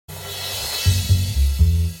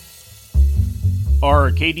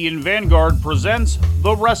Arcadian Vanguard presents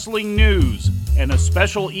The Wrestling News and a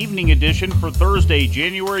special evening edition for Thursday,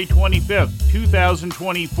 January 25th,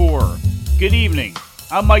 2024. Good evening.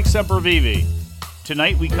 I'm Mike Sempervive.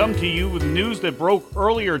 Tonight we come to you with news that broke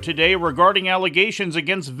earlier today regarding allegations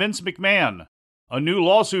against Vince McMahon. A new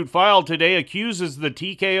lawsuit filed today accuses the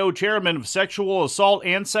TKO chairman of sexual assault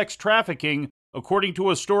and sex trafficking, according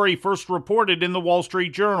to a story first reported in the Wall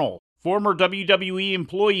Street Journal. Former WWE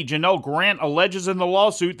employee Janelle Grant alleges in the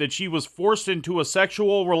lawsuit that she was forced into a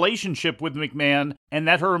sexual relationship with McMahon and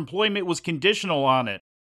that her employment was conditional on it.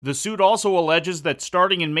 The suit also alleges that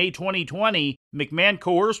starting in May 2020, McMahon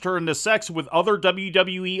coerced her into sex with other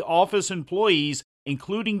WWE office employees,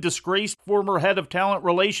 including disgraced former head of talent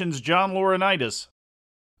relations John Laurinaitis.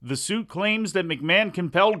 The suit claims that McMahon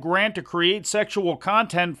compelled Grant to create sexual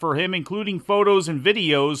content for him, including photos and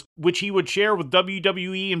videos, which he would share with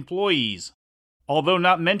WWE employees. Although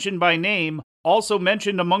not mentioned by name, also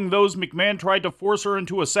mentioned among those McMahon tried to force her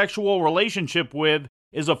into a sexual relationship with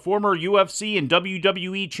is a former UFC and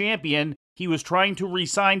WWE champion he was trying to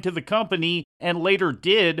re-sign to the company and later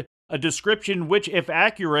did, a description which, if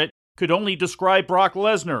accurate, could only describe Brock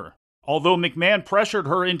Lesnar. Although McMahon pressured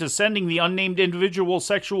her into sending the unnamed individual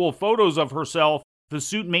sexual photos of herself, the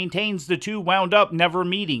suit maintains the two wound up never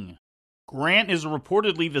meeting. Grant is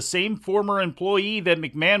reportedly the same former employee that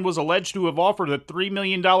McMahon was alleged to have offered a $3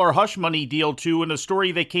 million hush money deal to in a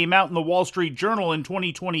story that came out in the Wall Street Journal in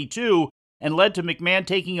 2022 and led to McMahon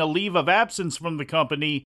taking a leave of absence from the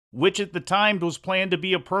company, which at the time was planned to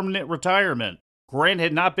be a permanent retirement. Grant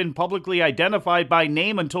had not been publicly identified by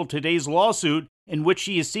name until today's lawsuit, in which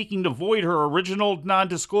she is seeking to void her original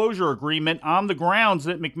non-disclosure agreement on the grounds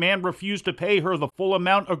that McMahon refused to pay her the full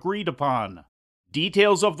amount agreed upon.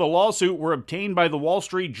 Details of the lawsuit were obtained by the Wall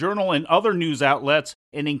Street Journal and other news outlets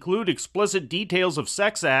and include explicit details of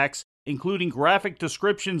sex acts, including graphic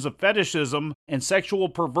descriptions of fetishism and sexual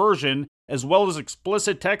perversion, as well as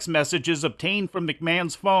explicit text messages obtained from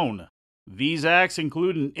McMahon's phone. These acts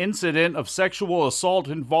include an incident of sexual assault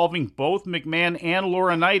involving both McMahon and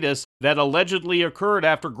Laurinaitis that allegedly occurred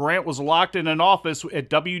after Grant was locked in an office at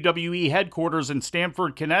WWE headquarters in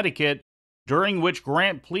Stamford, Connecticut, during which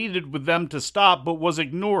Grant pleaded with them to stop but was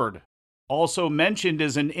ignored. Also mentioned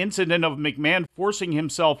is an incident of McMahon forcing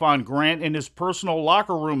himself on Grant in his personal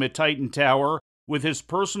locker room at Titan Tower, with his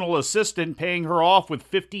personal assistant paying her off with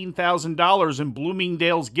 $15,000 in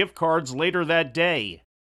Bloomingdale's gift cards later that day.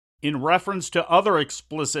 In reference to other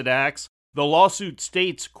explicit acts, the lawsuit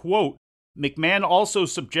states, quote, McMahon also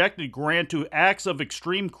subjected Grant to acts of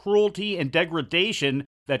extreme cruelty and degradation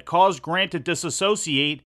that caused Grant to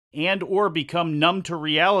disassociate and or become numb to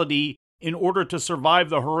reality in order to survive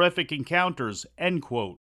the horrific encounters, end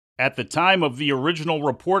quote. At the time of the original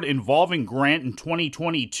report involving Grant in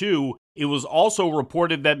 2022, it was also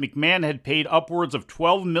reported that McMahon had paid upwards of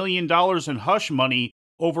 $12 million in hush money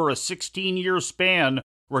over a 16-year span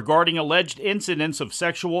regarding alleged incidents of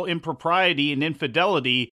sexual impropriety and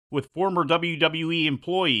infidelity with former WWE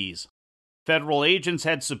employees. Federal agents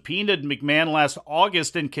had subpoenaed McMahon last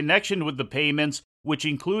August in connection with the payments, which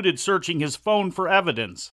included searching his phone for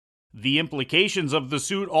evidence. The implications of the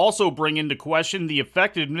suit also bring into question the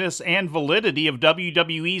effectiveness and validity of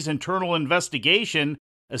WWE's internal investigation,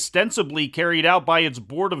 ostensibly carried out by its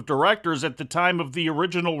board of directors at the time of the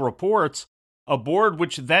original reports, a board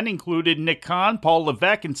which then included Nick Khan, Paul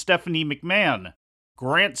Levesque, and Stephanie McMahon.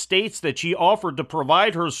 Grant states that she offered to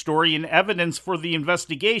provide her story and evidence for the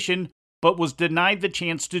investigation, but was denied the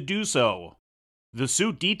chance to do so. The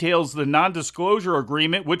suit details the non-disclosure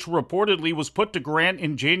agreement which reportedly was put to Grant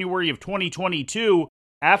in January of 2022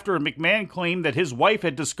 after McMahon claimed that his wife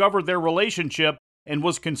had discovered their relationship and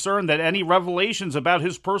was concerned that any revelations about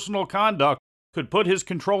his personal conduct could put his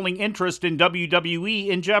controlling interest in WWE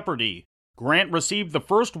in jeopardy. Grant received the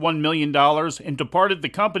first $1 million and departed the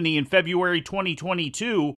company in February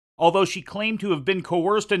 2022, although she claimed to have been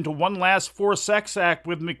coerced into one last forced sex act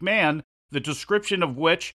with McMahon, the description of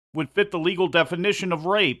which would fit the legal definition of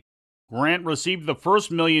rape. Grant received the first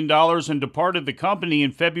 $1 million and departed the company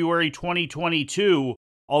in February 2022,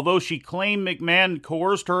 although she claimed McMahon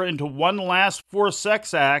coerced her into one last forced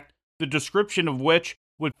sex act, the description of which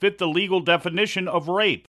would fit the legal definition of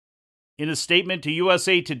rape. In a statement to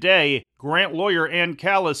USA Today, Grant lawyer Ann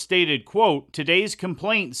Callis stated, quote, today's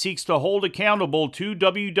complaint seeks to hold accountable two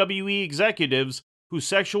WWE executives who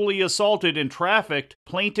sexually assaulted and trafficked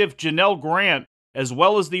plaintiff Janelle Grant, as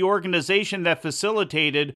well as the organization that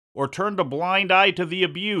facilitated or turned a blind eye to the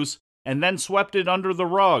abuse and then swept it under the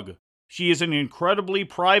rug. She is an incredibly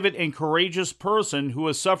private and courageous person who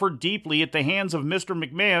has suffered deeply at the hands of Mr.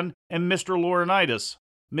 McMahon and Mr. Laurinaitis.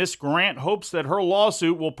 Miss Grant hopes that her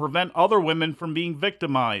lawsuit will prevent other women from being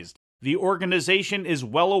victimized. The organization is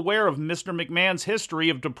well aware of Mr. McMahon's history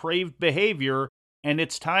of depraved behavior, and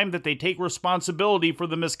it's time that they take responsibility for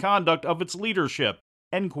the misconduct of its leadership."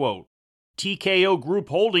 End quote. TKO Group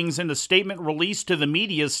Holdings, in a statement released to the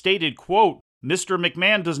media, stated, quote, "Mr.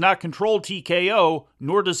 McMahon does not control TKO,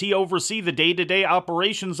 nor does he oversee the day-to-day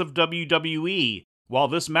operations of WWE. While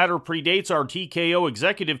this matter predates our TKO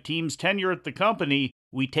executive team's tenure at the company,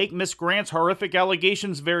 we take Miss Grant's horrific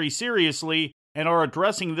allegations very seriously and are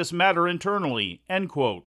addressing this matter internally." End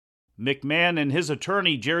quote. McMahon and his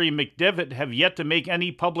attorney, Jerry McDevitt, have yet to make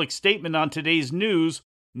any public statement on today's news,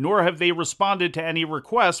 nor have they responded to any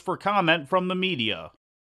requests for comment from the media.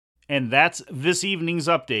 And that's this evening's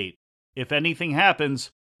update. If anything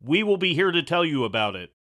happens, we will be here to tell you about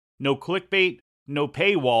it. No clickbait, no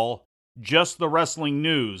paywall, just the wrestling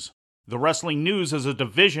news. The Wrestling News is a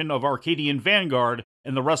division of Arcadian Vanguard,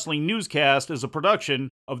 and the Wrestling Newscast is a production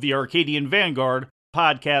of the Arcadian Vanguard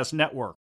Podcast Network.